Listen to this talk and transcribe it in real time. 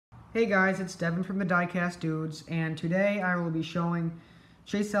Hey guys, it's Devin from the Diecast Dudes, and today I will be showing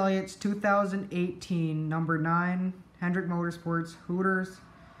Chase Elliott's 2018 number 9 Hendrick Motorsports Hooters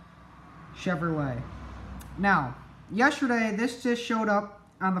Chevrolet. Now, yesterday this just showed up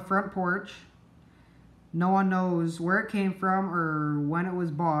on the front porch. No one knows where it came from or when it was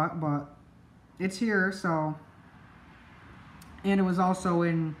bought, but it's here, so. And it was also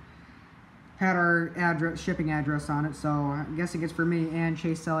had our address, shipping address on it, so I'm guessing it's for me and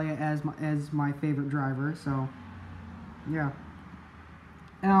Chase Elliott as my favorite driver, so yeah.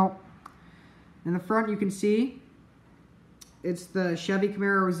 Now, in the front you can see it's the Chevy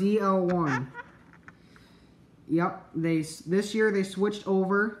Camaro ZL1. Yep, this year they switched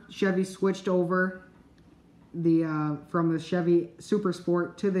over. Chevy switched over from the Chevy Super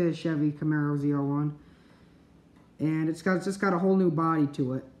Sport to the Chevy Camaro ZL1, and it's just got a whole new body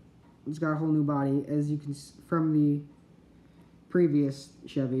to it. It's got a whole new body, as you can see from the previous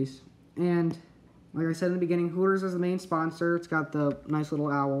Chevys. And like I said in the beginning, Hooters is the main sponsor. It's got the nice little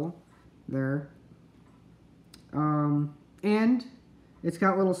owl there. And it's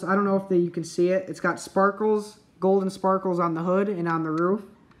got little, I don't know if you can see it, it's got sparkles, golden sparkles on the hood and on the roof.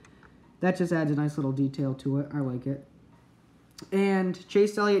 That just adds a nice little detail to it. I like it. And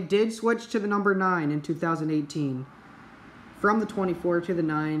Chase Elliott did switch to the number 9 in 2018. From the 24 to the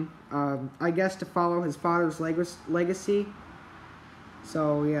 9, I guess to follow his father's legacy.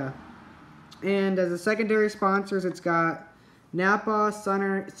 So, yeah. And as a secondary sponsors, it's got Napa, Sun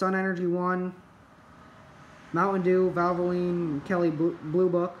Energy 1, Mountain Dew, Valvoline, Kelly Blue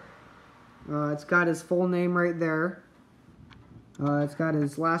Book. It's got his full name right there. It's got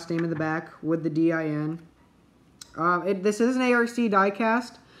his last name in the back with the DIN. This is an ARC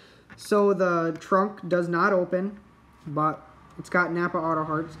diecast, so the trunk does not open, but it's got Napa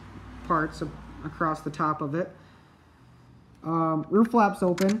Auto parts across the top of it. Roof flaps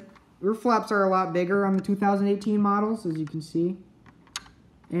open. Roof flaps are a lot bigger on the 2018 models, as you can see.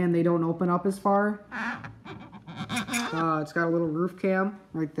 And they don't open up as far. It's got a little roof cam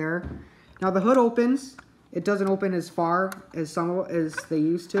right there. Now the hood opens. It doesn't open as far as as they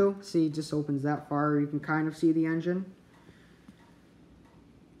used to. See, it just opens that far. You can kind of see the engine.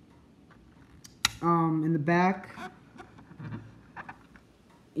 In the back,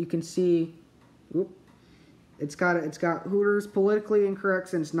 you can see, it's got Hooters politically incorrect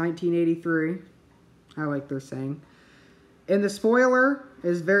since 1983. I like their saying. And the spoiler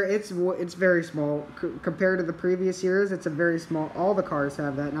is it's very small compared to the previous years. It's a very small. All the cars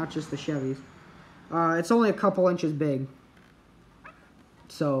have that, not just the Chevys. It's only a couple inches big.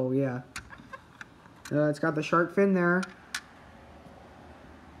 So yeah, it's got the shark fin there.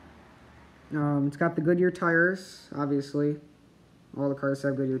 It's got the Goodyear tires, obviously. All the cars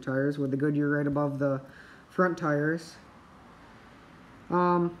have Goodyear tires, with the Goodyear right above the front tires.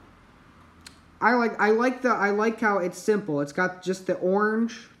 I like how it's simple. It's got just the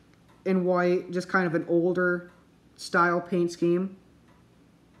orange and white, just kind of an older style paint scheme.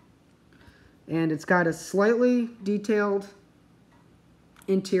 And it's got a slightly detailed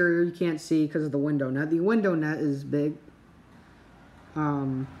interior you can't see because of the window net. The window net is big.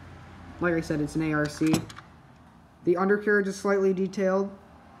 Like I said, it's an ARC. The undercarriage is slightly detailed,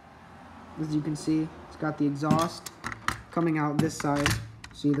 as you can see. It's got the exhaust coming out this side.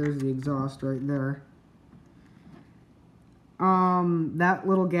 See, there's the exhaust right there. That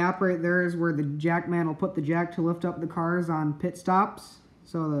little gap right there is where the jack man will put the jack to lift up the cars on pit stops,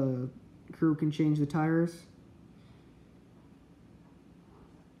 so the crew can change the tires.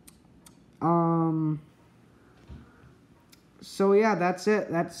 So yeah, that's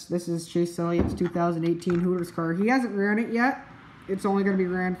it. This is Chase Elliott's 2018 Hooters car. He hasn't ran it yet. It's only going to be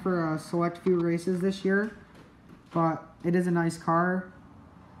ran for a select few races this year, but it is a nice car.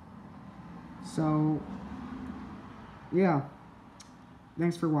 So yeah,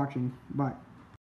 thanks for watching. Bye.